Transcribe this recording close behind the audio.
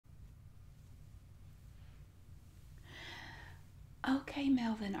Okay,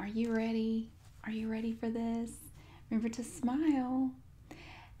 Melvin, are you ready? Are you ready for this? Remember to smile.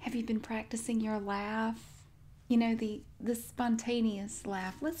 Have you been practicing your laugh? You know, the spontaneous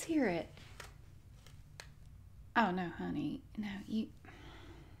laugh. Let's hear it. Oh no, honey. No, you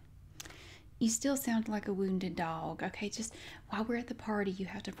still sound like a wounded dog. Okay, just while we're at the party, you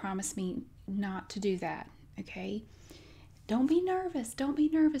have to promise me not to do that. Okay? Don't be nervous. Don't be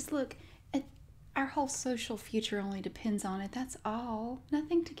nervous. Look, it, our whole social future only depends on it. That's all.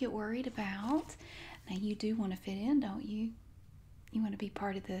 Nothing to get worried about. Now, you do want to fit in, don't you? You want to be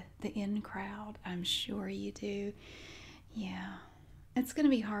part of the in crowd. I'm sure you do. Yeah. It's going to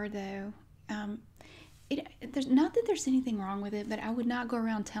be hard, though. Um, there's not that there's anything wrong with it, but I would not go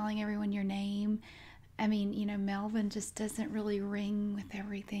around telling everyone your name. I mean, Melvin just doesn't really ring with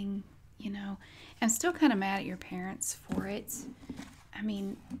everything. I'm still kind of mad at your parents for it. I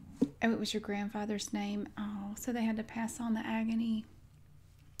mean, oh, it was your grandfather's name. Oh, so they had to pass on the agony.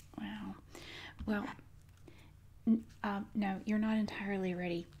 Wow. Well, no, you're not entirely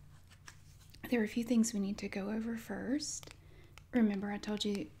ready. There are a few things we need to go over first. Remember, I told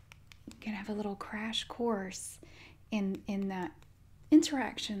you can have a little crash course in that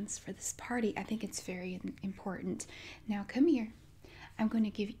interactions for this party. I think it's very important. Now, come here. I'm going to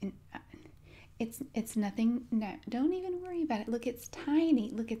give you. It's nothing. No, don't even worry about it. Look, it's tiny.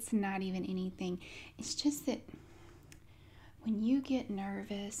 Look, it's not even anything. It's just that when you get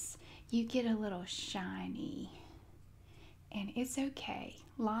nervous, you get a little shiny, and it's okay.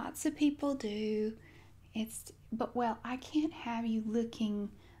 Lots of people do. But well, I can't have you looking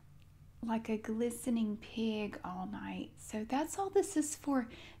like a glistening pig all night. So that's all this is for.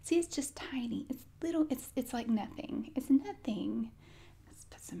 See, it's just tiny. It's little. It's like nothing. It's nothing. Let's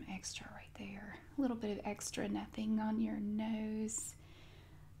put some extra right there. A little bit of extra nothing on your nose.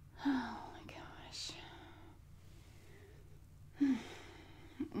 Oh my gosh.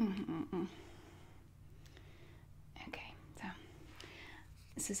 Okay, so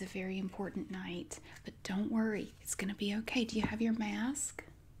this is a very important night, but don't worry. It's going to be okay. Do you have your mask?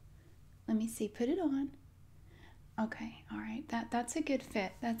 Let me see. Put it on. Okay, all right. That's a good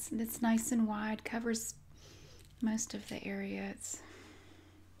fit. That's nice and wide. Covers most of the area it's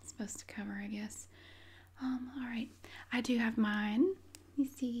supposed to cover, I guess. All right. I do have mine. You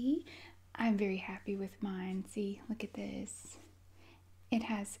see, I'm very happy with mine. See, look at this. It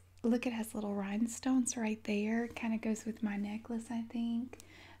has little rhinestones right there. Kind of goes with my necklace, I think,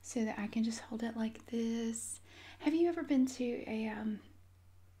 so that I can just hold it like this. Have you ever been to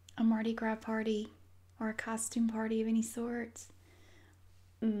a Mardi Gras party or a costume party of any sort?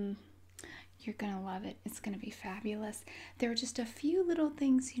 You're going to love it. It's going to be fabulous. There are just a few little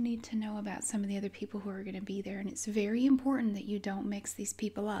things you need to know about some of the other people who are going to be there, and it's very important that you don't mix these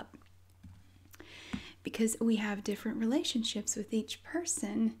people up because we have different relationships with each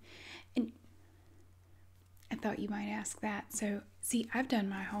person. And I thought you might ask that. So, see, I've done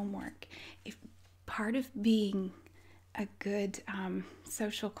my homework. If part of being a good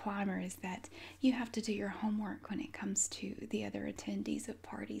social climber is that you have to do your homework when it comes to the other attendees of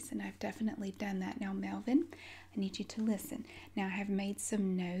parties, and I've definitely done that. Now, Melvin, I need you to listen. Now, I have made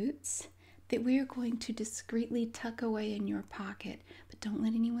some notes that we are going to discreetly tuck away in your pocket, but don't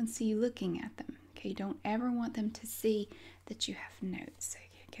let anyone see you looking at them. Okay, you don't ever want them to see that you have notes,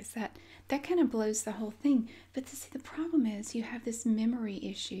 because that kind of blows the whole thing. But see, the problem is you have this memory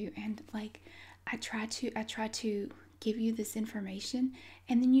issue, and like I try to give you this information,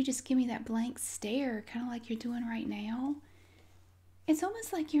 and then you just give me that blank stare, kind of like you're doing right now. It's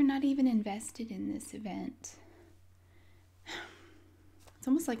almost like you're not even invested in this event. It's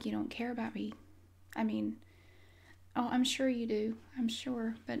almost like you don't care about me. I mean, oh, I'm sure you do. I'm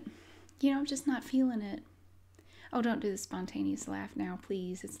sure, but I'm just not feeling it. Oh, don't do the spontaneous laugh now,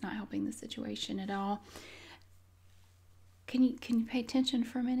 please. It's not helping the situation at all. Can you pay attention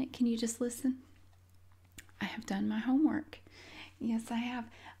for a minute? Can you just listen? I have done my homework. Yes, I have.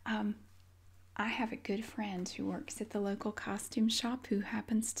 I have a good friend who works at the local costume shop who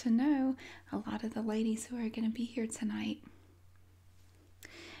happens to know a lot of the ladies who are going to be here tonight.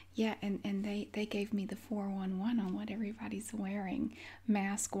 Yeah, and they gave me the 411 on what everybody's wearing,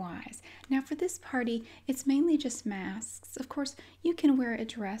 mask-wise. Now, for this party, it's mainly just masks. Of course, you can wear a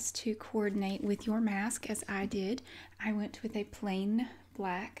dress to coordinate with your mask, as I did. I went with a plain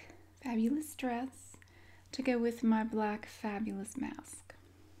black fabulous dress to go with my black fabulous mask.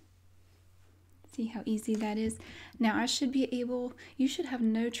 See how easy that is? Now, you should have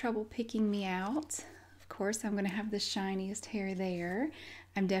no trouble picking me out. Of course, I'm going to have the shiniest hair there.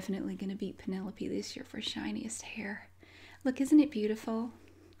 I'm definitely going to beat Penelope this year for shiniest hair. Look, isn't it beautiful?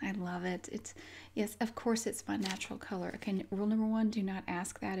 I love it. It's, yes, of course it's my natural color. Okay, rule number one, do not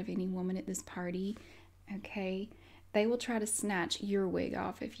ask that of any woman at this party. Okay, they will try to snatch your wig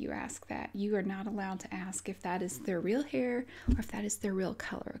off if you ask that. You are not allowed to ask if that is their real hair or if that is their real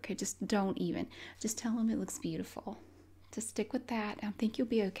color. Okay, just don't even. Just tell them it looks beautiful. Just stick with that. I think you'll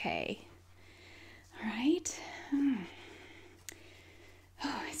be okay. All right. Oh,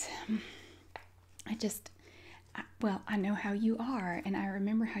 well, I know how you are, and I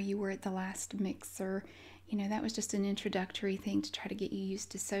remember how you were at the last mixer. You know, that was just an introductory thing to try to get you used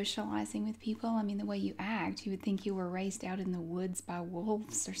to socializing with people. I mean, the way you act, you would think you were raised out in the woods by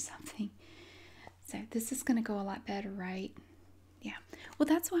wolves or something. So this is going to go a lot better, right? Yeah. Well,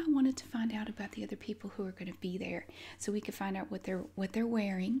 that's why I wanted to find out about the other people who are going to be there, so we could find out what they're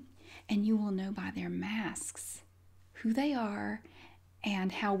wearing, and you will know by their masks who they are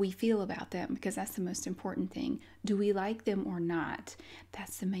and how we feel about them, because that's the most important thing. Do we like them or not?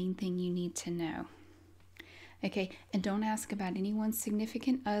 That's the main thing you need to know. Okay, and don't ask about anyone's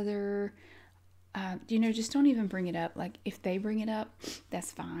significant other. Just don't even bring it up. Like, if they bring it up,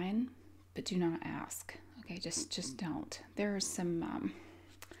 that's fine, but do not ask. Okay, just don't. There are some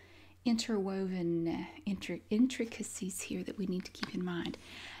interwoven intricacies here that we need to keep in mind.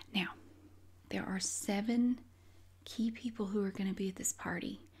 Now, there are 7 key people who are going to be at this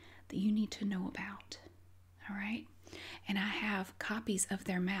party that you need to know about. All right? And I have copies of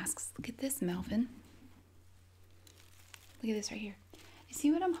their masks. Look at this, Melvin. Look at this right here. You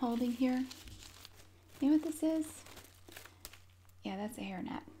see what I'm holding here? You know what this is? Yeah, that's a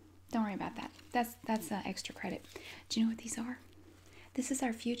hairnet. Don't worry about that. That's extra credit. Do you know what these are? This is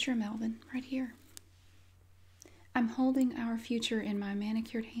our future, Melvin, right here. I'm holding our future in my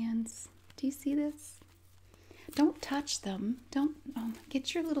manicured hands. Do you see this? Don't touch them. Don't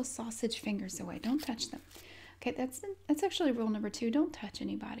get your little sausage fingers away. Don't touch them. Okay, that's actually rule number 2. Don't touch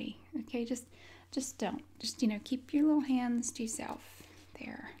anybody. Okay, just don't. Just keep your little hands to yourself.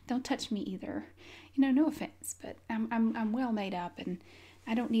 There. Don't touch me either. No offense, but I'm well made up and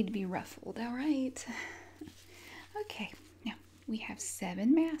I don't need to be ruffled. All right. Okay. Now we have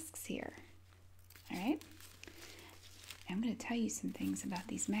 7 masks here. All right. I'm going to tell you some things about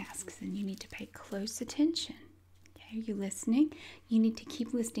these masks, and you need to pay close attention. Are you listening? You need to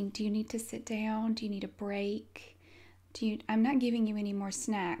keep listening. Do you need to sit down? Do you need a break? I'm not giving you any more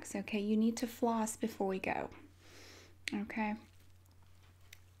snacks, okay? You need to floss before we go, okay?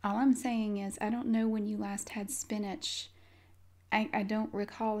 All I'm saying is I don't know when you last had spinach. I don't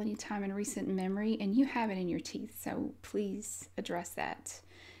recall any time in recent memory, and you have it in your teeth, so please address that.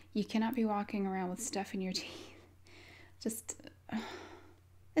 You cannot be walking around with stuff in your teeth.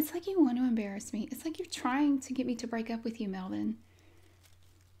 It's like you want to embarrass me. It's like you're trying to get me to break up with you, Melvin.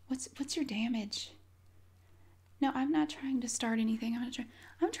 What's your damage? No, I'm not trying to start anything.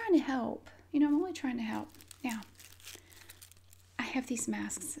 I'm trying to help. I'm only trying to help. Now, I have these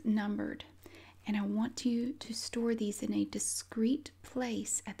masks numbered, and I want you to store these in a discreet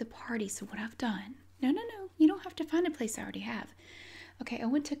place at the party. So what I've done, no, you don't have to find a place I already have. Okay, I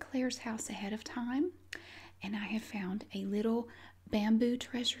went to Claire's house ahead of time, and I have found a little bamboo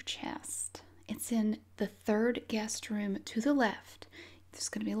treasure chest. It's in the 3rd guest room to the left. There's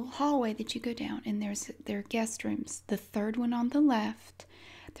going to be a little hallway that you go down, and there are guest rooms. The 3rd one on the left,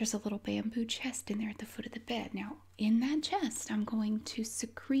 there's a little bamboo chest in there at the foot of the bed. Now, in that chest, I'm going to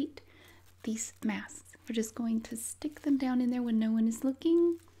secrete these masks. We're just going to stick them down in there when no one is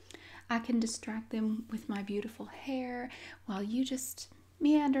looking. I can distract them with my beautiful hair while you just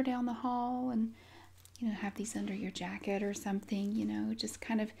meander down the hall and have these under your jacket or something, just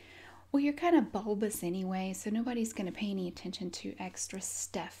kind of, well, you're kind of bulbous anyway, so nobody's going to pay any attention to extra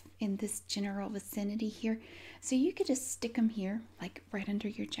stuff in this general vicinity here. So you could just stick them here, like right under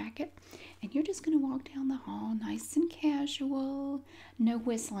your jacket, and you're just going to walk down the hall nice and casual. No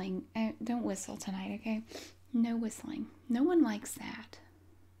whistling. Don't whistle tonight, okay? No whistling. No one likes that.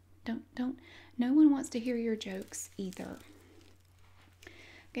 No one wants to hear your jokes either.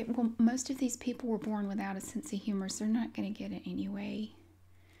 Okay, well, most of these people were born without a sense of humor, so they're not going to get it anyway.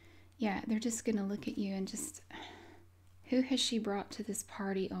 Yeah, they're just going to look at you and just, who has she brought to this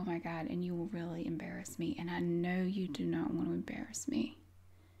party? Oh my God, and you will really embarrass me. And I know you do not want to embarrass me.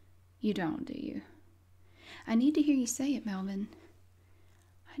 You don't, do you? I need to hear you say it, Melvin.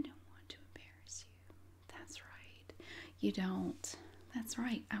 I don't want to embarrass you. That's right. You don't. That's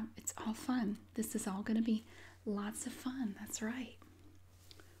right. It's all fun. This is all going to be lots of fun. That's right.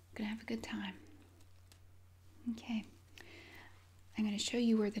 We're going to have a good time. Okay. I'm going to show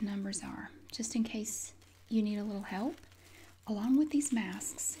you where the numbers are, just in case you need a little help. Along with these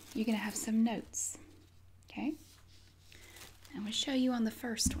masks, you're going to have some notes. Okay? I'm going to show you on the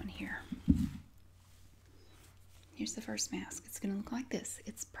first one here. Here's the first mask. It's going to look like this.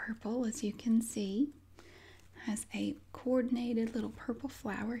 It's purple, as you can see. Has a coordinated little purple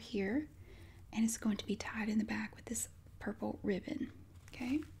flower here, and it's going to be tied in the back with this purple ribbon.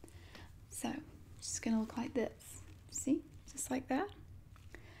 Okay, so it's just going to look like this. See, just like that.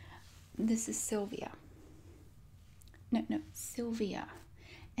 This is Sylvia. No, Sylvia.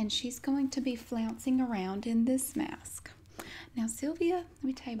 And she's going to be flouncing around in this mask. Now, Sylvia, let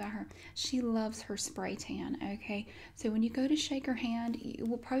me tell you about her. She loves her spray tan, okay? So when you go to shake her hand, it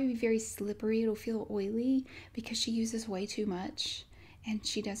will probably be very slippery. It'll feel oily because she uses way too much and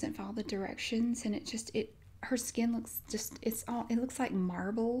she doesn't follow the directions, and her skin looks it looks like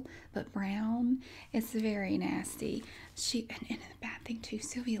marble but brown. It's very nasty. And the bad thing too,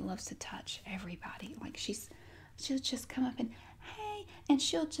 Sylvia loves to touch everybody. Like she'll just come up and hey, and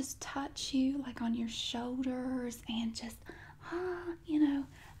she'll just touch you like on your shoulders and just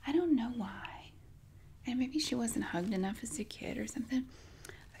I don't know why. And maybe she wasn't hugged enough as a kid or something.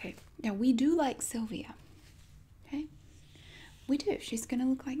 Okay, now we do like Sylvia. Okay, we do. She's gonna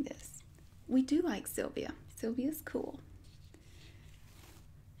look like this. We do like Sylvia. Sylvia's cool.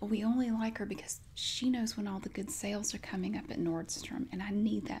 But we only like her because she knows when all the good sales are coming up at Nordstrom, and I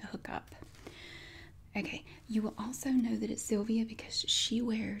need that hookup. Okay, you will also know that it's Sylvia because she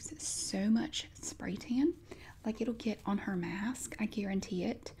wears so much spray tan. Like, it'll get on her mask, I guarantee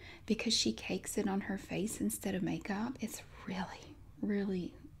it, because she cakes it on her face instead of makeup. It's really,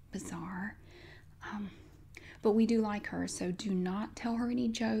 really bizarre. But we do like her, so do not tell her any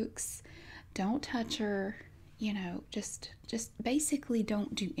jokes. Don't touch her. Just basically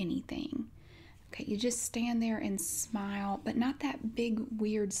don't do anything. Okay, you just stand there and smile, but not that big,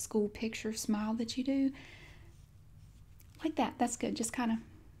 weird school picture smile that you do. Like that. That's good. Just kind of,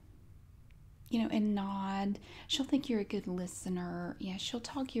 and nod. She'll think you're a good listener. Yeah, she'll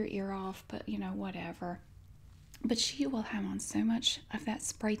talk your ear off, but, whatever. But she will have on so much of that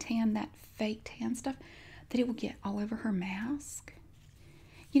spray tan, that fake tan stuff, that it will get all over her mask.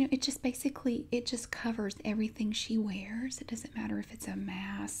 It just covers everything she wears. It doesn't matter if it's a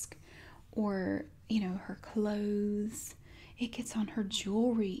mask or, her clothes. It gets on her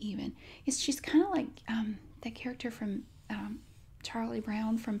jewelry even. She's kind of like that character from Charlie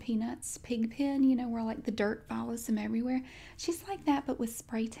Brown from Peanuts, Pigpen, where like the dirt follows him everywhere. She's like that, but with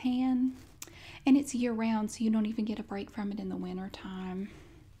spray tan. And it's year round, so you don't even get a break from it in the winter time.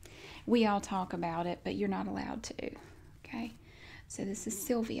 We all talk about it, but you're not allowed to. Okay? So this is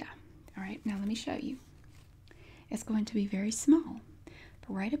Sylvia. All right, now let me show you. It's going to be very small.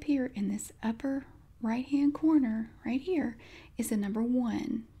 But right up here in this upper right-hand corner, right here, is a number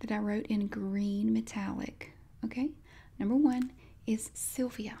 1 that I wrote in green metallic. Okay? Number 1 is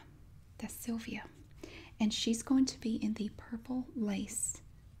Sylvia. That's Sylvia. And she's going to be in the purple lace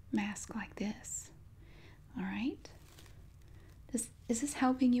mask like this. All right? Is this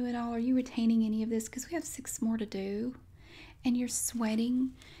helping you at all? Are you retaining any of this? Because we have 6 more to do. And you're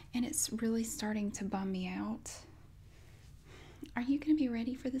sweating, and it's really starting to bum me out. Are you going to be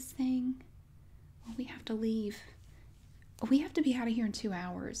ready for this thing? Well, we have to leave. We have to be out of here in 2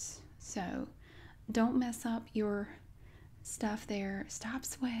 hours. So don't mess up your stuff there. Stop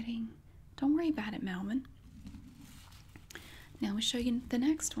sweating. Don't worry about it, Melvin. Now we'll show you the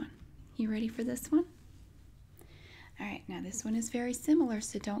next one. You ready for this one? All right, now this one is very similar,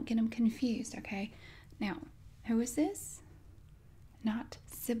 so don't get them confused, okay? Now, who is this? Not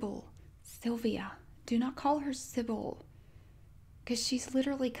Sybil. Sylvia. Do not call her Sybil, because she's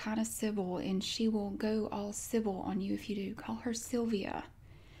literally kind of Sybil, and she will go all Sybil on you if you do. Call her Sylvia.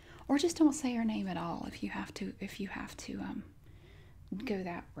 Or just don't say her name at all if you have to go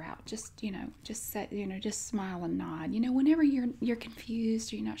that route. Just just smile and nod. Whenever you're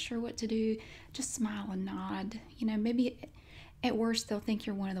confused or you're not sure what to do, just smile and nod. Maybe at worst they'll think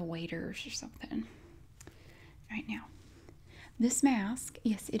you're one of the waiters or something. Right now, this mask,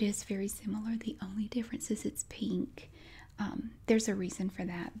 yes, it is very similar. The only difference is it's pink. There's a reason for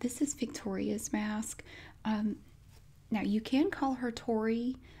that. This is Victoria's mask. Now, you can call her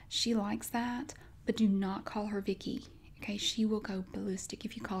Tori. She likes that. But do not call her Vicky. Okay, she will go ballistic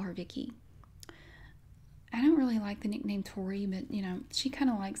if you call her Vicky. I don't really like the nickname Tori, but, she kind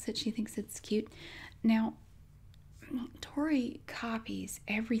of likes it. She thinks it's cute. Now, Tori copies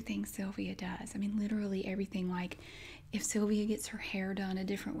everything Sylvia does. I mean, literally everything. Like, if Sylvia gets her hair done a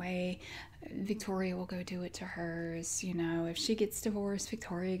different way, Victoria will go do it to hers. If she gets divorced,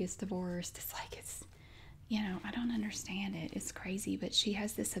 Victoria gets divorced. It's I don't understand it. It's crazy, but she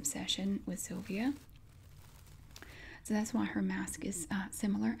has this obsession with Sylvia. So that's why her mask is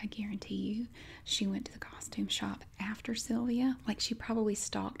similar. I guarantee you she went to the costume shop after Sylvia. Like, she probably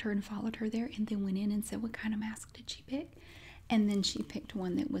stalked her and followed her there and then went in and said, what kind of mask did she pick? And then she picked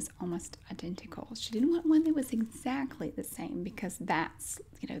one that was almost identical. She didn't want one that was exactly the same because that's,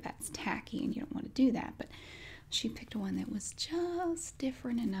 that's tacky and you don't want to do that. But she picked one that was just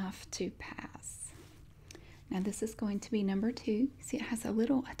different enough to pass. Now this is going to be number 2. See, it has a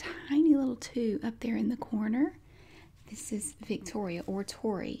tiny little 2 up there in the corner. This is Victoria or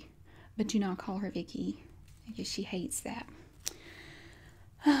Tori, but do not call her Vicky because she hates that.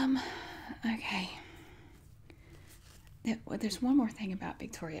 Okay. There's one more thing about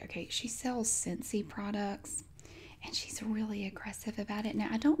Victoria. Okay, she sells Scentsy products, and she's really aggressive about it. Now,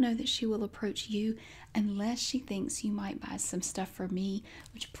 I don't know that she will approach you unless she thinks you might buy some stuff for me,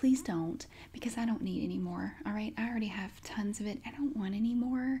 which please don't, because I don't need any more. All right, I already have tons of it. I don't want any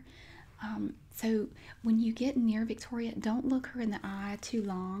more. So when you get near Victoria, don't look her in the eye too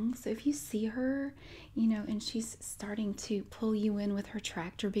long. So if you see her, and she's starting to pull you in with her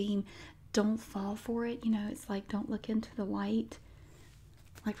tractor beam, don't fall for it. It's like, don't look into the light.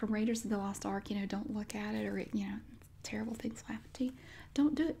 Like from Raiders of the Lost Ark, don't look at it, or, terrible things will happen to you.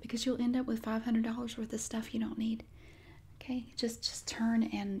 Don't do it, because you'll end up with $500 worth of stuff you don't need. Okay, just turn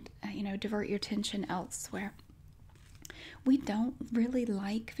and, divert your attention elsewhere. We don't really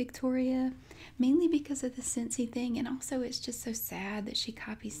like Victoria, mainly because of the Scentsy thing, and also it's just so sad that she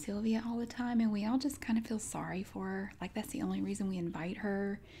copies Sylvia all the time, and we all just kind of feel sorry for her. Like, that's the only reason we invite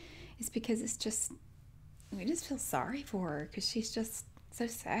her, is because we just feel sorry for her, because she's just so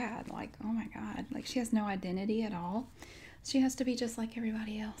sad. Like, oh my God, like, she has no identity at all. She has to be just like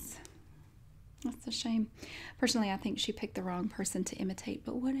everybody else. That's a shame. Personally, I think she picked the wrong person to imitate,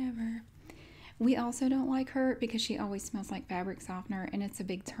 but whatever. We also don't like her because she always smells like fabric softener, and it's a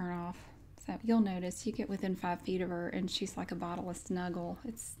big turnoff. So you'll notice, you get within 5 feet of her and she's like a bottle of Snuggle.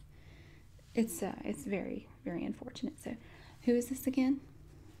 It's very, very unfortunate. So who is this again?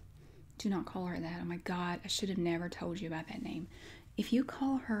 Do not call her that. Oh my God, I should have never told you about that name. If you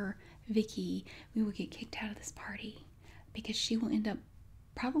call her Vicky, we will get kicked out of this party, because she will end up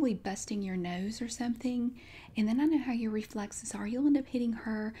probably busting your nose or something, and then I know how your reflexes are. You'll end up hitting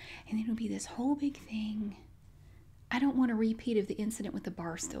her, and then it'll be this whole big thing. I don't want a repeat of the incident with the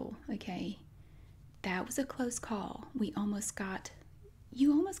bar stool, okay? That was a close call. You almost got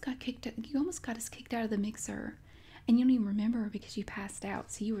us kicked out of the mixer, and you don't even remember because you passed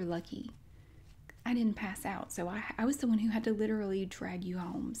out, so you were lucky. I didn't pass out, so I was the one who had to literally drag you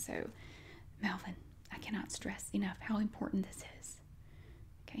home. So, Melvin, I cannot stress enough how important this is.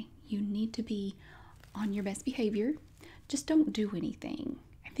 Okay, you need to be on your best behavior. Just don't do anything.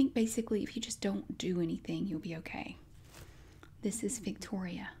 I think basically if you just don't do anything, you'll be okay. This is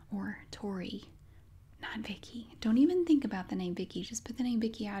Victoria or Tori, not Vicky. Don't even think about the name Vicky. Just put the name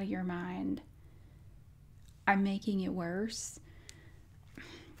Vicky out of your mind. I'm making it worse.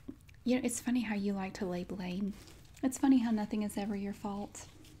 It's funny how you like to lay blame. It's funny how nothing is ever your fault.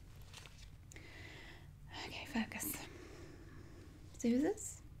 Okay, focus. So who's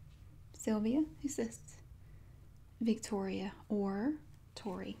this? Sylvia? Who's this? Victoria or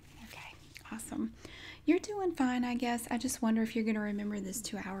Tori. Okay, awesome. You're doing fine, I guess. I just wonder if you're going to remember this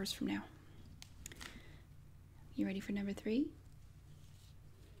 2 hours from now. You ready for number 3?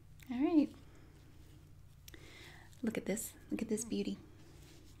 All right. Look at this. Look at this beauty.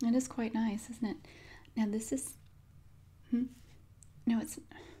 It is quite nice, isn't it? Now this is... No, it's...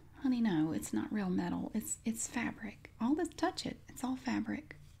 Honey, no, it's not real metal. It's fabric. All this, touch it. It's all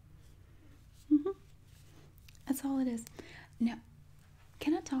fabric. That's all it is. Now,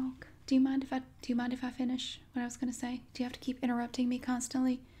 can I talk? Do you mind if I finish what I was going to say? Do you have to keep interrupting me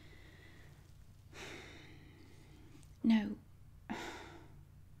constantly? No.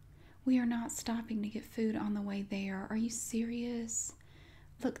 We are not stopping to get food on the way there. Are you serious?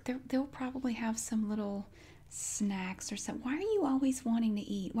 Look, they'll probably have some little snacks or something. Why are you always wanting to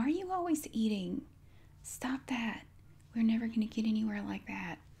eat? Why are you always eating? Stop that. We're never going to get anywhere like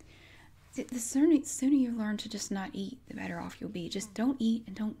that. The sooner you learn to just not eat, the better off you'll be. Just don't eat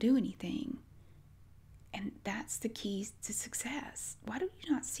and don't do anything. And that's the key to success. Why do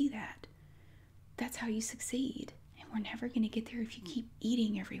you not see that? That's how you succeed. And we're never going to get there if you keep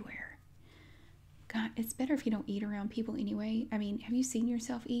eating everywhere. God, it's better if you don't eat around people anyway. I mean, have you seen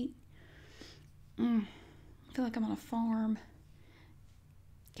yourself eat? I feel like I'm on a farm.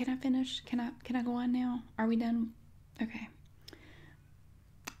 Can I finish? Can I go on now? Are we done? Okay.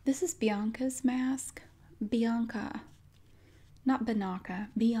 This is Bianca's mask. Bianca. Not Banaka.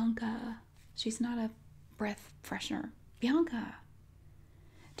 Bianca. She's not a breath freshener. Bianca.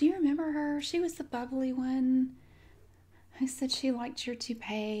 Do you remember her? She was the bubbly one. I said she liked your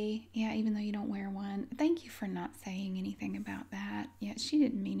toupee. Yeah, even though you don't wear one. Thank you for not saying anything about that. Yeah, she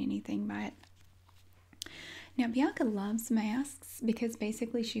didn't mean anything by it. Now, Bianca loves masks because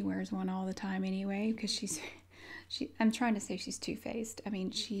basically she wears one all the time anyway because I'm trying to say she's two-faced. I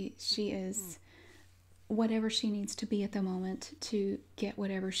mean, she is whatever she needs to be at the moment to get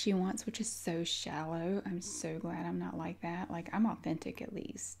whatever she wants, which is so shallow. I'm so glad I'm not like that. Like, I'm authentic at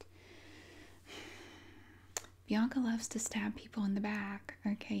least. Bianca loves to stab people in the back.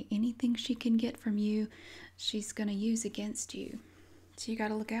 Okay, anything she can get from you, she's going to use against you. So you got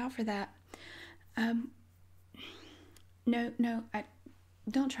to look out for that. Um, no, I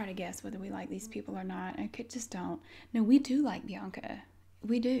don't try to guess whether we like these people or not. Okay, just don't. No, we do like Bianca.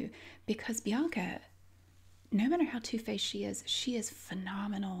 We do. Because Bianca, no matter how two-faced she is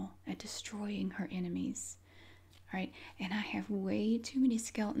phenomenal at destroying her enemies. All right, and I have way too many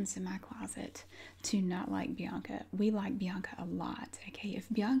skeletons in my closet to not like Bianca. We like Bianca a lot. Okay, if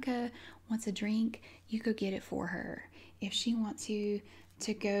Bianca wants a drink, you go get it for her. If she wants you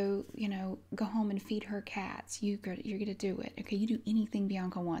to go, go home and feed her cats, you're gonna do it. Okay, you do anything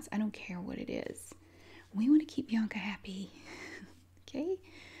Bianca wants. I don't care what it is. We want to keep Bianca happy. Okay,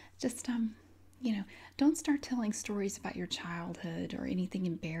 just don't start telling stories about your childhood or anything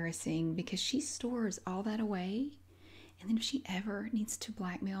embarrassing because she stores all that away. And then if she ever needs to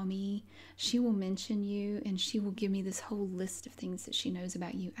blackmail me, she will mention you and she will give me this whole list of things that she knows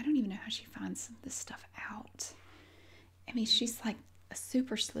about you. I don't even know how she finds some of this stuff out. I mean, she's like a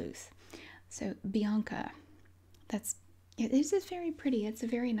super sleuth. So Bianca, it is very pretty. It's a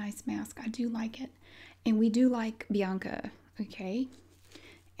very nice mask. I do like it. And we do like Bianca, okay?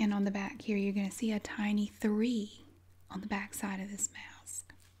 And on the back here, you're going to see a tiny 3 on the back side of this mask.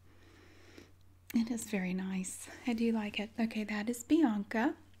 It is very nice. I do like it. Okay, that is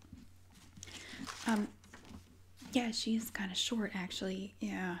Bianca. Yeah, she is kind of short, actually.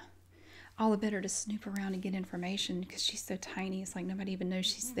 Yeah. All the better to snoop around and get information because she's so tiny. It's like nobody even knows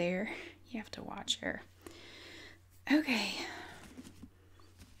she's there. You have to watch her. Okay.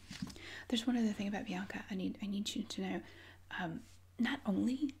 There's one other thing about Bianca I need you to know. Not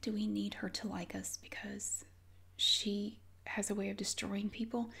only do we need her to like us because she has a way of destroying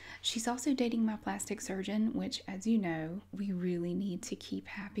people, she's also dating my plastic surgeon, which, as you know, we really need to keep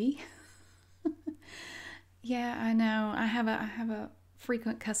happy. Yeah, I know. I have a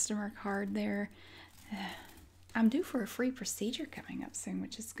frequent customer card there. I'm due for a free procedure coming up soon,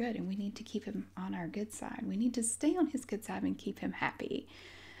 which is good, and we need to keep him on our good side. We need to stay on his good side and keep him happy.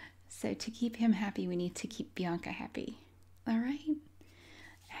 So to keep him happy, we need to keep Bianca happy. All right?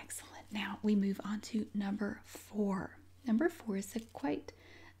 Excellent. Now we move on to number 4. Number 4 is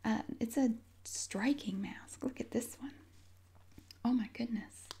it's a striking mask. Look at this one. Oh my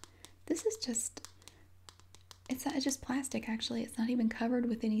goodness. This is it's just plastic actually. It's not even covered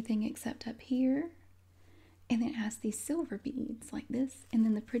with anything except up here. And then it has these silver beads like this, and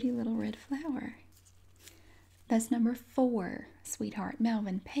then the pretty little red flower. That's number 4, sweetheart.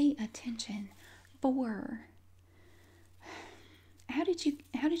 Melvin, pay attention. 4. How did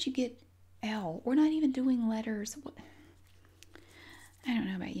you get L? We're not even doing letters. What? I don't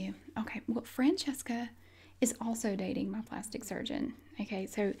know about you. Okay, well, Francesca is also dating my plastic surgeon. Okay,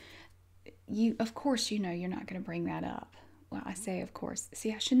 so of course, you're not going to bring that up. Well, I say of course.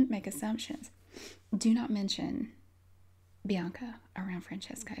 See, I shouldn't make assumptions. Do not mention Bianca around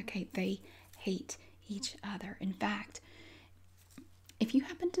Francesca. Okay, they hate each other. In fact, if you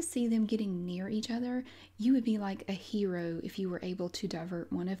happen to see them getting near each other, you would be like a hero if you were able to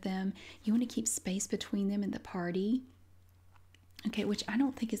divert one of them. You want to keep space between them in the party. Okay, which I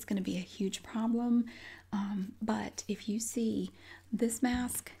don't think is going to be a huge problem. But if you see this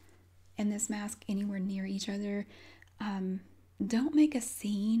mask and this mask anywhere near each other, don't make a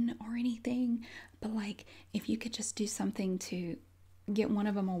scene or anything. But like, if you could just do something to get one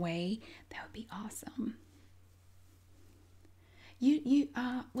of them away, that would be awesome.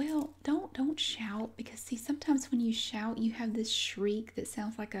 Well, don't shout, because see, sometimes when you shout, you have this shriek that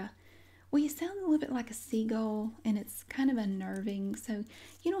sounds like you sound a little bit like a seagull, and it's kind of unnerving. So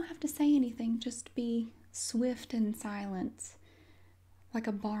you don't have to say anything, just be swift and silent, like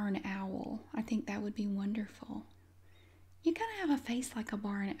a barn owl. I think that would be wonderful. You kind of have a face like a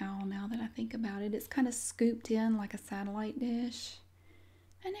barn owl now that I think about it. It's kind of scooped in like a satellite dish.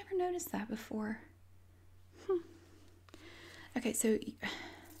 I never noticed that before. Okay, so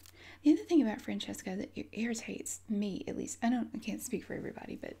the other thing about Francesca that irritates me, at least, I can't speak for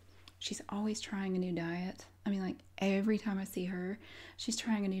everybody, but she's always trying a new diet. I mean, like, every time I see her, she's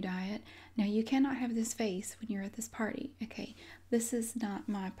trying a new diet. Now, you cannot have this face when you're at this party. Okay, this is not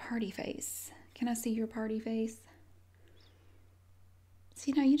my party face. Can I see your party face?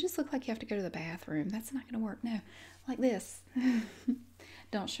 So, you just look like you have to go to the bathroom. That's not going to work. No, like this.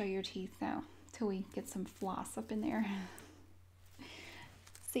 Don't show your teeth, though, till we get some floss up in there.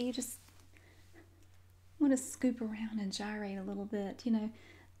 So you just want to scoop around and gyrate a little bit,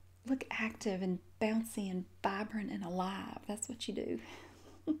 look active and bouncy and vibrant and alive. That's what you do.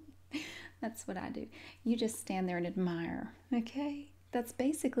 That's what I do. You just stand there and admire, okay? That's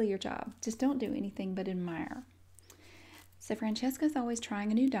basically your job. Just don't do anything but admire. So Francesca's always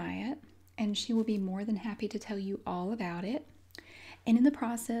trying a new diet, and she will be more than happy to tell you all about it. And in the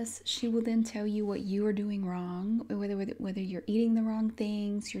process, she will then tell you what you are doing wrong, whether you're eating the wrong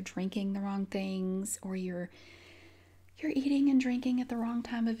things, you're drinking the wrong things, or you're eating and drinking at the wrong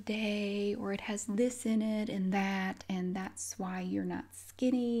time of day, or it has this in it and that's why you're not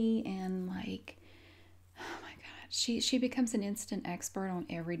skinny. And like, oh my god, she becomes an instant expert on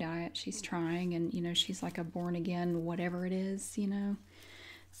every diet she's trying, and she's like a born again whatever it is. No,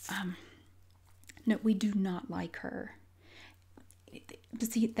 we do not like her.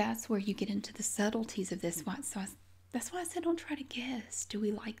 But see, that's where you get into the subtleties of this. That's why I said don't try to guess. Do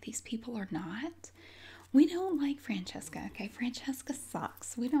we like these people or not? We don't like Francesca, okay? Francesca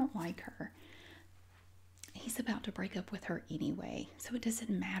sucks. We don't like her. He's about to break up with her anyway, so it doesn't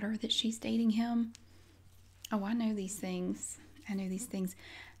matter that she's dating him. Oh, I know these things.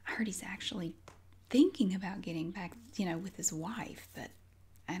 I heard he's actually thinking about getting back, with his wife, but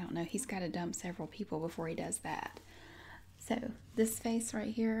I don't know. He's got to dump several people before he does that. So this face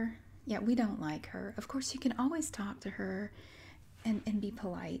right here, yeah, we don't like her. Of course, you can always talk to her and be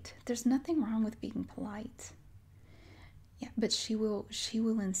polite. There's nothing wrong with being polite. Yeah, but she will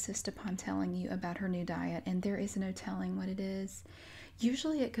insist upon telling you about her new diet, and there is no telling what it is.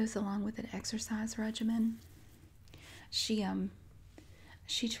 Usually it goes along with an exercise regimen. She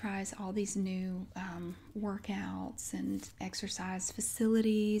tries all these new workouts and exercise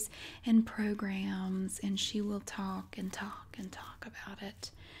facilities and programs, and she will talk and talk and talk about it.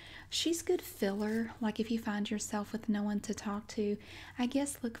 She's good filler. Like if you find yourself with no one to talk to, I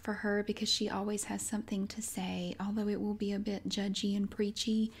guess look for her because she always has something to say, although it will be a bit judgy and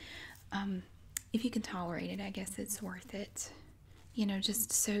preachy. If you can tolerate it, I guess it's worth it.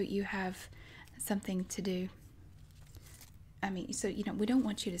 Just so you have something to do. I mean, so, we don't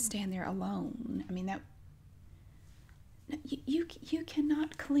want you to stand there alone. I mean, you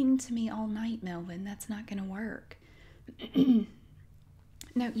cannot cling to me all night, Melvin. That's not going to work.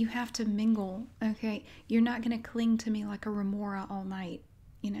 No, you have to mingle, okay? You're not going to cling to me like a remora all night.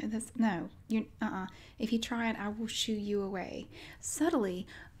 If you try it, I will shoo you away. Subtly,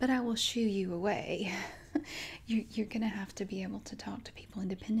 but I will shoo you away. You're going to have to be able to talk to people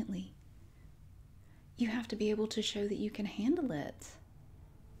independently. You have to be able to show that you can handle it.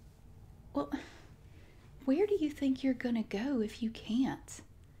 Well, where do you think you're going to go if you can't?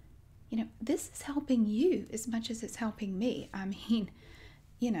 This is helping you as much as it's helping me. I mean,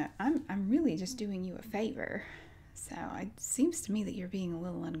 I'm really just doing you a favor. So it seems to me that you're being a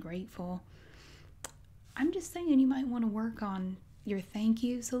little ungrateful. I'm just saying you might want to work on your thank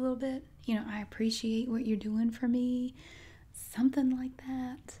yous a little bit. I appreciate what you're doing for me. Something like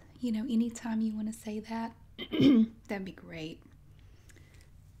that. Anytime you want to say that, that'd be great.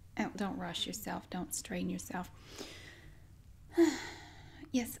 Oh, don't rush yourself. Don't strain yourself.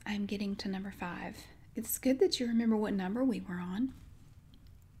 Yes, I'm getting to number 5. It's good that you remember what number we were on.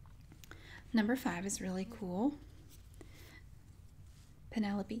 Number 5 is really cool.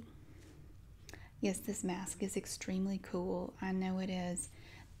 Penelope. Yes, this mask is extremely cool. I know it is.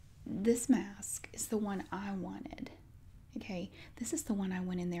 This mask is the one I wanted. Okay, this is the one I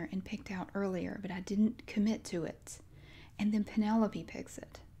went in there and picked out earlier, but I didn't commit to it. And then Penelope picks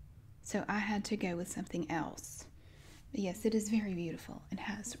it. So I had to go with something else. But yes, it is very beautiful. It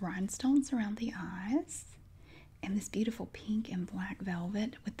has rhinestones around the eyes and this beautiful pink and black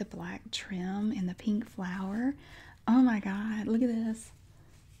velvet with the black trim and the pink flower. Oh my God, look at this.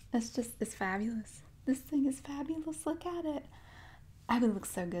 It's fabulous. This thing is fabulous. Look at it. I would look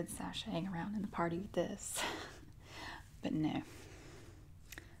so good sashaying around in the party with this. But no.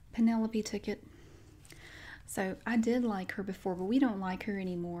 Penelope took it. So I did like her before, but we don't like her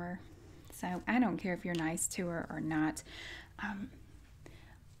anymore. So I don't care if you're nice to her or not.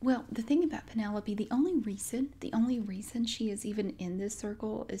 Well, the thing about Penelope, the only reason she is even in this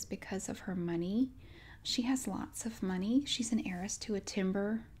circle is because of her money. She has lots of money. She's an heiress to a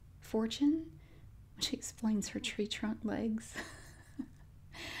timber fortune. She explains her tree trunk legs.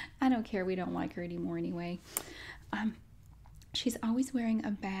 I don't care. We don't like her anymore anyway. She's always wearing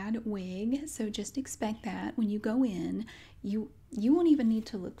a bad wig, so just expect that when you go in. You won't even need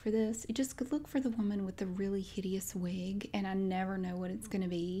to look for this. You just could look for the woman with the really hideous wig, and I never know what it's going to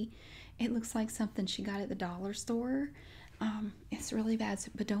be. It looks like something she got at the dollar store. It's really bad,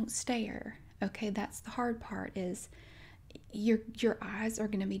 but don't stare. Okay, that's the hard part. Is your eyes are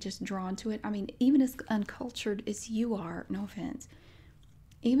going to be just drawn to it. I mean, even as uncultured as you are, no offense,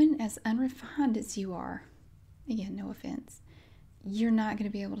 even as unrefined as you are, again, no offense, you're not going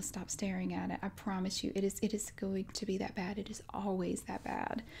to be able to stop staring at it. I promise you. It is going to be that bad. It is always that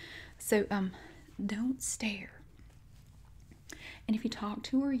bad. So don't stare. And if you talk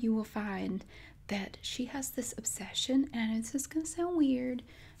to her, you will find that she has this obsession, and I know this is going to sound weird.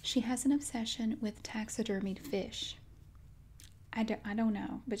 She has an obsession with taxidermied fish. I don't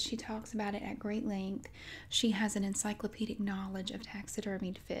know, but she talks about it at great length. She has an encyclopedic knowledge of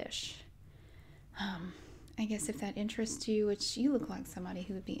taxidermied fish. I guess if that interests you, which you look like somebody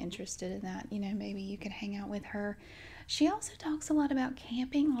who would be interested in that, maybe you could hang out with her. She also talks a lot about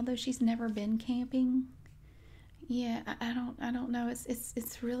camping, although she's never been camping. Yeah, I don't know.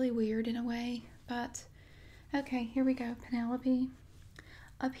 It's really weird in a way, but okay, here we go. Penelope.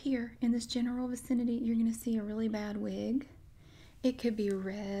 Up here in this general vicinity, you're going to see a really bad wig. It could be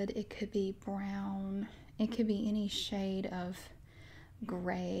red, it could be brown, it could be any shade of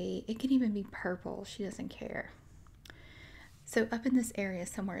gray, it could even be purple. She doesn't care. So, up in this area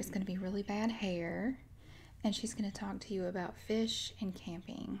somewhere is going to be really bad hair, and she's going to talk to you about fish and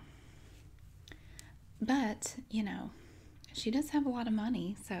camping. But, she does have a lot of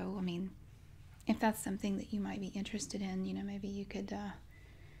money, so I mean, if that's something that you might be interested in, maybe you could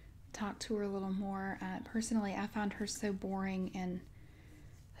talk to her a little more. Personally, I find her so boring and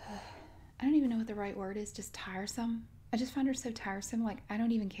I don't even know what the right word is, just tiresome. I just find her so tiresome. Like, I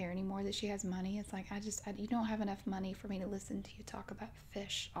don't even care anymore that she has money. It's like, you don't have enough money for me to listen to you talk about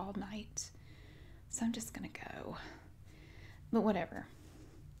fish all night. So I'm just going to go. But whatever.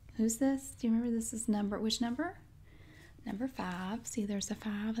 Who's this? Do you remember this is which number? Number 5. See, there's a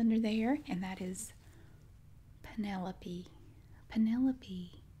 5 under there, and that is Penelope.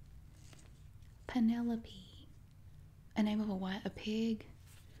 Penelope. Penelope. A name of a what? A pig?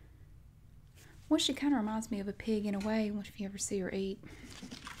 Well, she kind of reminds me of a pig in a way. If you ever see her eat,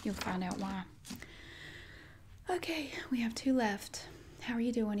 you'll find out why. Okay, we have 2 left. How are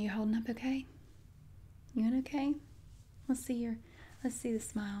you doing? Are you holding up okay? You doing okay? Let's see the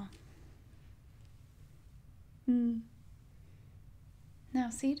smile. Now,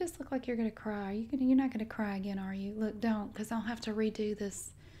 see, you just look like you're going to cry. You're not going to cry again, are you? Look, don't, because I'll have to redo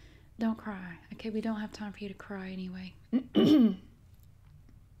this. Don't cry. Okay, we don't have time for you to cry anyway.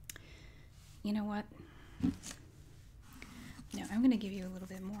 You know what? No, I'm going to give you a little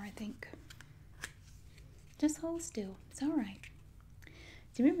bit more, I think. Just hold still. It's all right.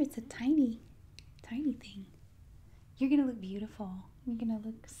 Do you remember it's a tiny, tiny thing? You're going to look beautiful. You're going to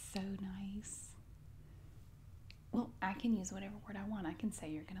look so nice. Well, I can use whatever word I want. I can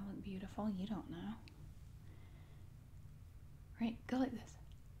say you're going to look beautiful. You don't know. Right? Go like this.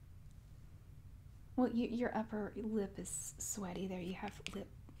 Well, your upper lip is sweaty. There, you have lip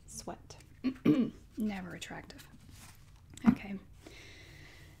sweat. Never attractive. Okay.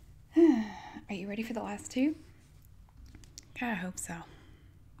 Are you ready for the last 2? I hope so.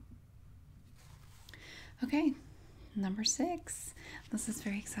 Okay. Number 6. This is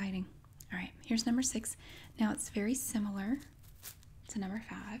very exciting. All right, here's number 6. Now it's very similar to number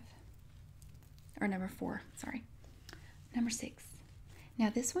 5. Or number 4, sorry. Number 6. Now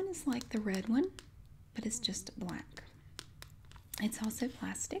this one is like the red one, but it's just black. It's also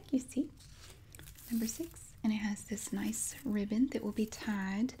plastic, you see. Number 6. And it has this nice ribbon that will be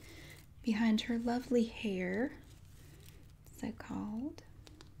tied behind her lovely hair. So called.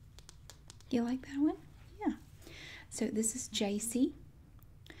 Do you like that one? Yeah. So this is JC.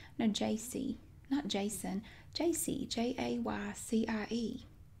 No, JC. Not Jason. JC. Jaycie.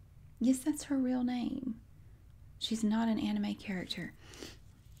 Yes, that's her real name. She's not an anime character.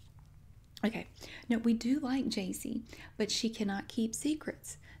 Okay. No, we do like JC, but she cannot keep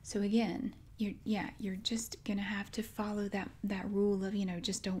secrets. So again, you're just gonna have to follow that rule of,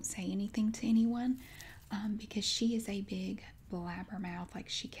 just don't say anything to anyone, because she is a big blabbermouth. Like,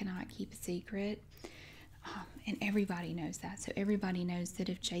 she cannot keep a secret, and everybody knows that. So everybody knows that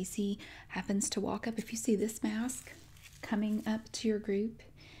if JC happens to walk up, if you see this mask coming up to your group,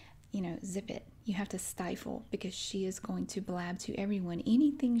 zip it. You have to stifle, because she is going to blab to everyone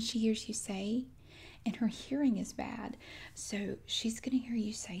anything she hears you say. And her hearing is bad, so she's going to hear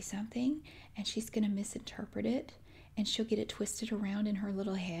you say something and she's going to misinterpret it, and she'll get it twisted around in her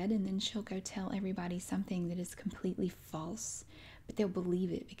little head, and then she'll go tell everybody something that is completely false, but they'll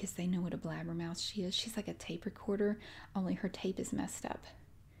believe it because they know what a blabbermouth she is. She's like a tape recorder, only her tape is messed up.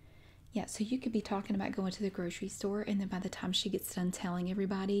 Yeah, so you could be talking about going to the grocery store, and then by the time she gets done telling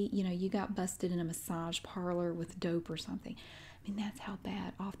everybody, you got busted in a massage parlor with dope or something. I mean, that's how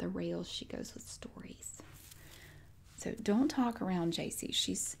bad off the rails she goes with stories. So don't talk around JC.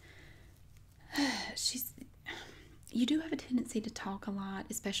 She's you do have a tendency to talk a lot,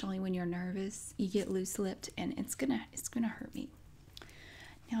 especially when you're nervous. You get loose-lipped, and it's gonna hurt me.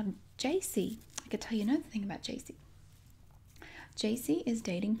 Now, JC, I could tell you another thing about JC. JC is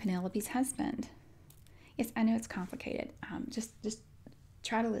dating Penelope's husband. Yes, I know it's complicated. Just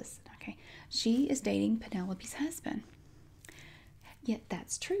try to listen, okay? She is dating Penelope's husband. Yet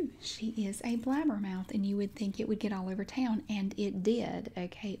that's true. She is a blabbermouth, and you would think it would get all over town, and it did,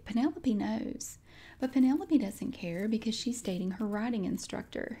 okay? Penelope knows, but Penelope doesn't care because she's dating her riding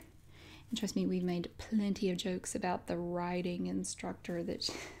instructor. And trust me, we've made plenty of jokes about the riding instructor that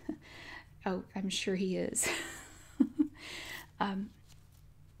oh, I'm sure he is.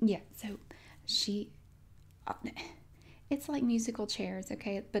 Yeah, so it's like musical chairs,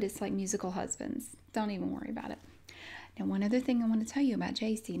 okay? But it's like musical husbands. Don't even worry about it. Now, one other thing I want to tell you about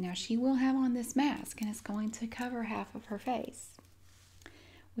JC. Now, she will have on this mask, and it's going to cover half of her face,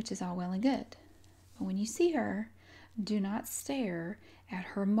 which is all well and good. But when you see her, do not stare at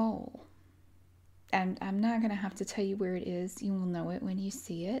her mole. And I'm not going to have to tell you where it is. You will know it when you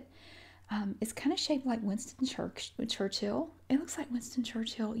see it. It's kind of shaped like Winston Churchill. It looks like Winston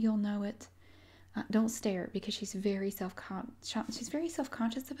Churchill. You'll know it. Don't stare, because she's very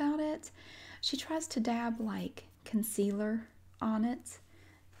self-conscious about it. She tries to dab like concealer on it,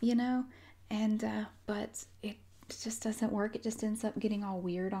 and but it just doesn't work. It just ends up getting all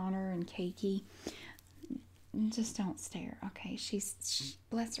weird on her and cakey. Just don't stare, okay?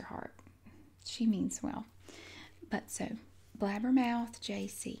 Bless her heart. She means well. But so, blabbermouth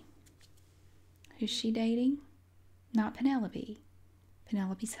JC. Who's she dating? Not Penelope.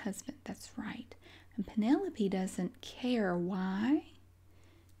 Penelope's husband. That's right. And Penelope doesn't care. Why?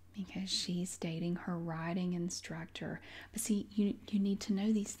 Because she's dating her riding instructor. But see, you need to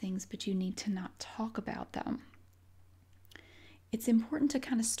know these things, but you need to not talk about them. It's important to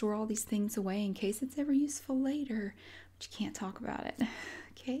kind of store all these things away in case it's ever useful later, but you can't talk about it.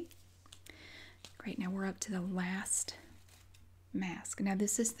 Okay? Great. Now we're up to the last mask. Now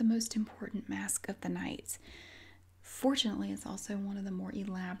this is the most important mask of the night. Fortunately, it's also one of the more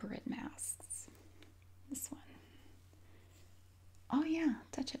elaborate masks. This one. Oh yeah,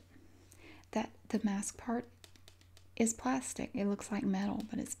 touch it. The mask part is plastic. It looks like metal,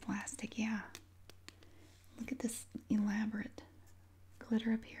 but it's plastic, yeah. Look at this elaborate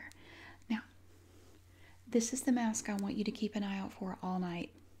glitter up here. Now, this is the mask I want you to keep an eye out for all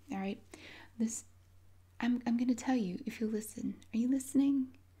night. All right? I'm going to tell you if you listen. Are you listening?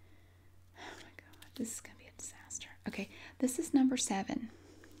 Oh my God, this is going to be a disaster. Okay, this is number 7.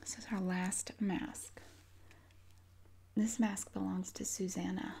 This is our last mask. This mask belongs to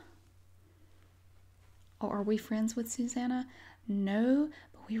Susanna. Oh, are we friends with Susanna? No,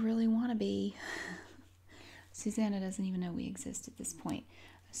 but we really want to be. Susanna doesn't even know we exist at this point.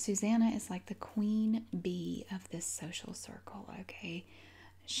 Susanna is like the queen bee of this social circle, okay?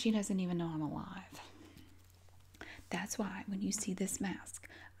 She doesn't even know I'm alive. That's why when you see this mask,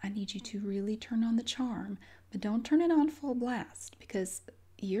 I need you to really turn on the charm, but don't turn it on full blast, because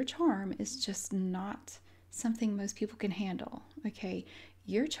your charm is just not something most people can handle, okay?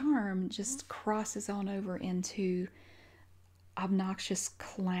 Your charm just crosses on over into obnoxious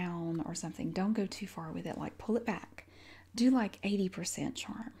clown or something. Don't go too far with it. Like, pull it back. Do like 80%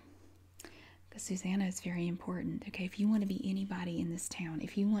 charm. Because Susanna is very important, okay? If you want to be anybody in this town,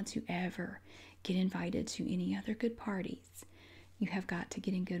 if you want to ever get invited to any other good parties, you have got to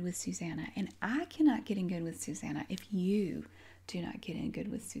get in good with Susanna. And I cannot get in good with Susanna if you do not get in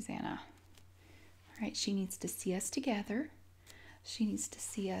good with Susanna. All right, she needs to see us together. She needs to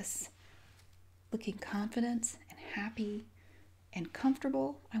see us looking confident and happy and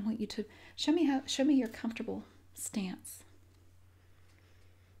comfortable. I want you to show me your comfortable stance.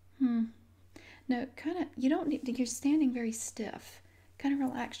 No, kind of, you don't need to, you're standing very stiff. Kind of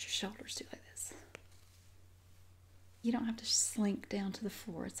relax your shoulders, do like this. You don't have to slink down to the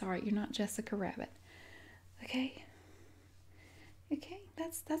floor. It's all right. You're not Jessica Rabbit. Okay? Okay,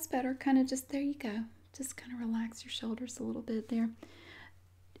 that's better. Kind of just, there you go. Just kind of relax your shoulders a little bit there.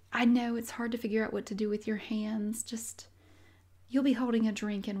 I know it's hard to figure out what to do with your hands. Just, you'll be holding a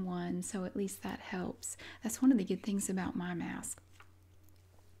drink in one, so at least that helps. That's one of the good things about my mask.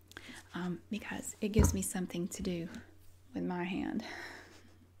 Because it gives me something to do with my hand.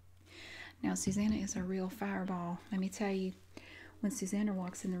 Now, Susanna is a real fireball. Let me tell you, when Susanna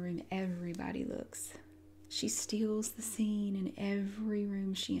walks in the room, everybody looks. She steals the scene in every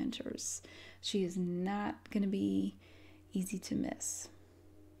room she enters. She is not going to be easy to miss.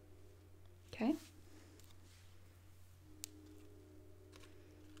 Okay?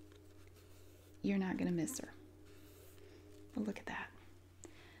 You're not going to miss her. But look at that.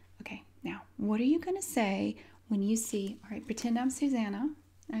 Okay, now, what are you going to say when you see, all right, pretend I'm Susanna.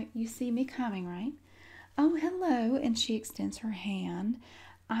 All right, you see me coming, right? Oh, hello. And she extends her hand.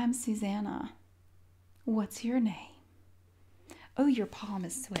 I'm Susanna. What's your name? Oh, your palm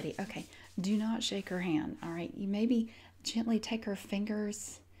is sweaty. Okay, do not shake her hand. All right, you maybe gently take her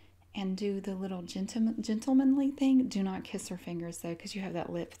fingers and do the little gentlemanly thing. Do not kiss her fingers, though, because you have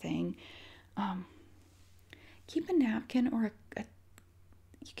that lip thing. Keep a napkin or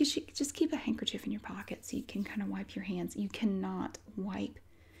you could just keep a handkerchief in your pocket so you can kind of wipe your hands. You cannot wipe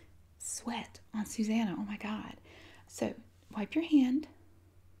sweat on Susanna. Oh my God. So wipe your hand.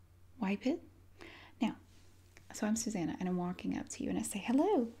 Wipe it. Now, so I'm Susanna and I'm walking up to you and I say,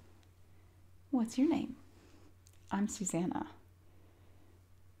 hello. What's your name? I'm Susanna.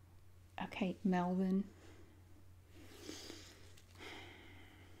 Okay, Melvin.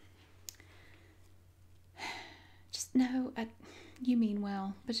 Just no, you mean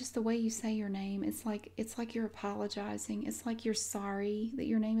well, but just the way you say your name, it's like you're apologizing. It's like you're sorry that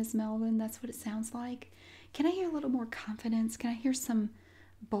your name is Melvin. That's what it sounds like. Can I hear a little more confidence? Can I hear some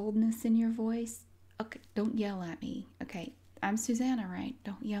boldness in your voice? Okay, don't yell at me. Okay, I'm Susanna, right?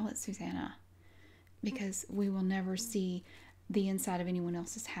 Don't yell at Susanna, because we will never see the inside of anyone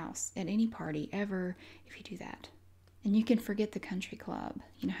else's house at any party ever if you do that. And you can forget the country club.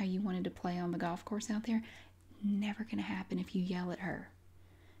 You know how you wanted to play on the golf course out there? Never going to happen if you yell at her.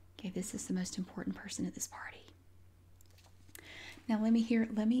 Okay, this is the most important person at this party. Now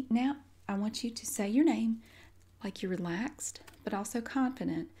now I want you to say your name like you're relaxed, but also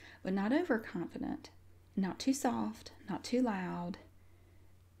confident, but not overconfident, not too soft, not too loud,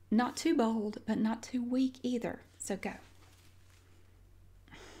 not too bold, but not too weak either. So go.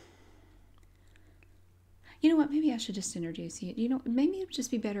 You know what? Maybe I should just introduce you. You know, maybe it would just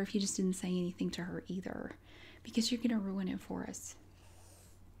be better if you just didn't say anything to her either, because you're going to ruin it for us.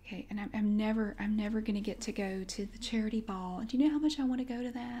 Okay, and I'm never going to get to go to the charity ball. Do you know how much I want to go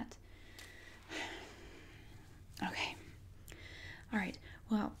to that? Okay. All right.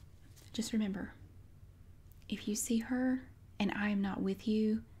 Well, just remember, if you see her and I am not with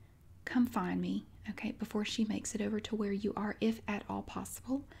you, come find me, okay, before she makes it over to where you are, if at all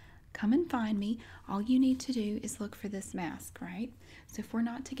possible. Come and find me. All you need to do is look for this mask, right? So if we're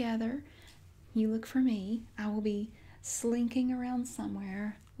not together, you look for me. I will be slinking around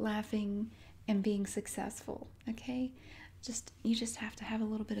somewhere, laughing and being successful, okay? You just have to have a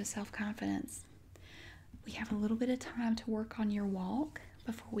little bit of self-confidence. We have a little bit of time to work on your walk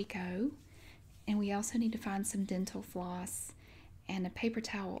before we go. And we also need to find some dental floss and a paper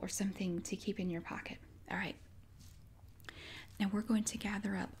towel or something to keep in your pocket. All right. Now we're going to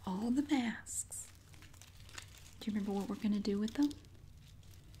gather up all the masks. Do you remember what we're going to do with them?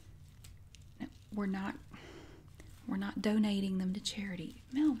 No, we're not donating them to charity.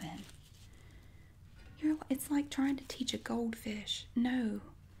 Melvin, it's like trying to teach a goldfish. No.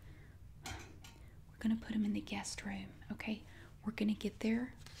 We're going to put them in the guest room, okay? We're going to get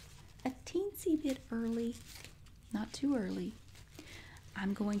there a teensy bit early, not too early.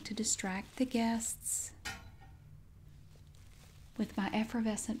 I'm going to distract the guests with my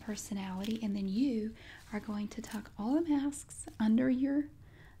effervescent personality, and then you are going to tuck all the masks under your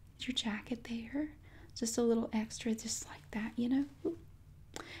jacket there. Just a little extra, just like that, you know.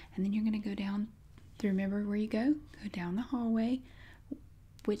 And then you're going to go down, remember where you go? Go down the hallway.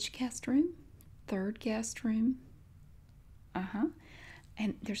 Which guest room? Third guest room.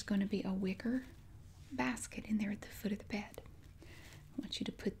 And there's going to be a wicker basket in there at the foot of the bed. I want you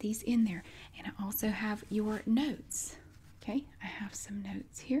to put these in there. And I also have your notes. Okay, I have some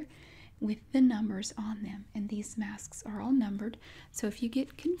notes here with the numbers on them. And these masks are all numbered. So if you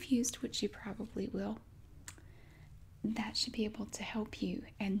get confused, which you probably will, that should be able to help you.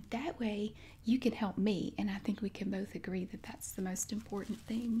 And that way you can help me. And I think we can both agree that that's the most important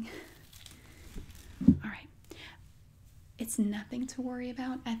thing. All right. It's nothing to worry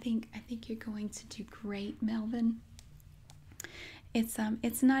about. I think you're going to do great, Melvin. It's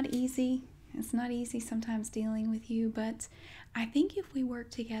not easy. It's not easy sometimes dealing with you, but I think if we work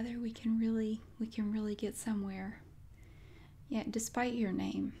together, we can really get somewhere. Yeah, despite your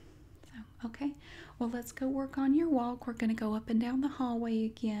name. So, okay, well, let's go work on your walk. We're going to go up and down the hallway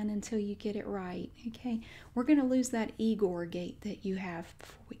again until you get it right. Okay, we're going to lose that Igor gait that you have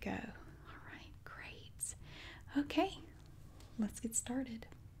before we go. All right, great. Okay, let's get started.